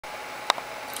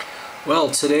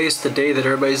Well, today's the day that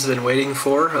everybody's been waiting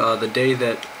for, the day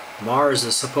that Mars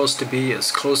is supposed to be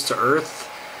as close to Earth,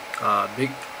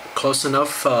 close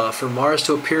enough for Mars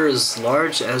to appear as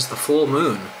large as the full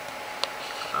moon.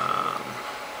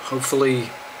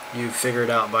 Hopefully you've figured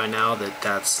out by now that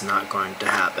that's not going to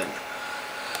happen.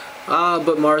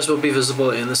 But Mars will be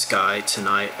visible in the sky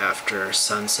tonight after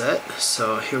sunset.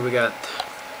 So here we got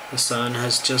the sun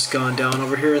has just gone down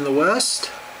over here in the west.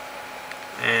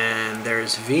 And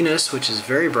there's Venus, which is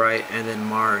very bright, and then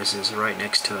Mars is right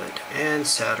next to it, and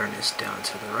Saturn is down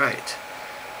to the right.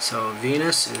 So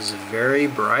Venus is very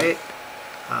bright.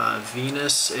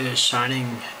 Venus is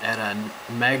shining at a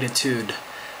magnitude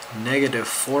negative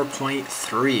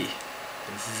 4.3.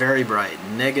 Very bright,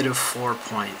 negative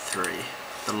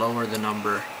 4.3. The lower the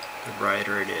number, the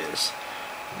brighter it is.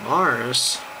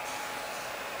 Mars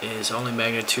is only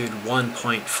magnitude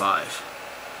 1.5.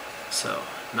 So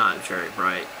not very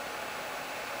bright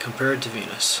compared to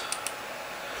Venus,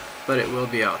 but it will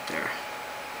be out there.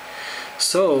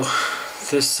 So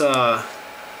this has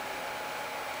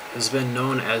been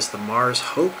known as the Mars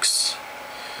Hoax,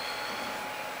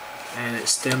 and it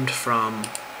stemmed from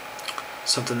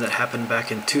something that happened back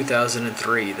in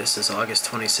 2003. This is August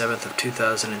 27th of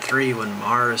 2003, when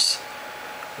Mars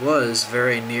was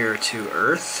very near to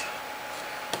Earth,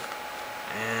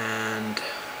 and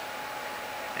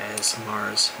as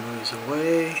Mars moves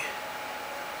away,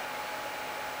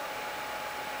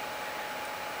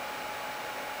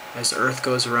 as Earth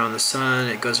goes around the Sun,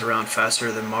 it goes around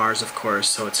faster than Mars, of course,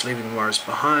 so it's leaving Mars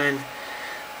behind.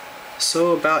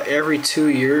 So about every 2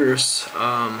 years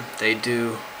they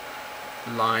do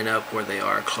line up where they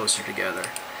are closer together.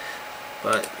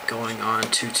 But going on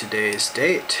to today's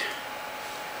date,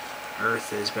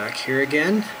 Earth is back here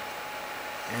again,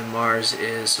 and Mars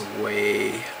is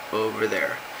way over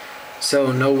there.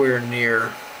 So nowhere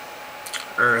near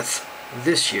Earth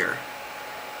this year.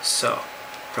 So,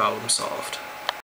 problem solved.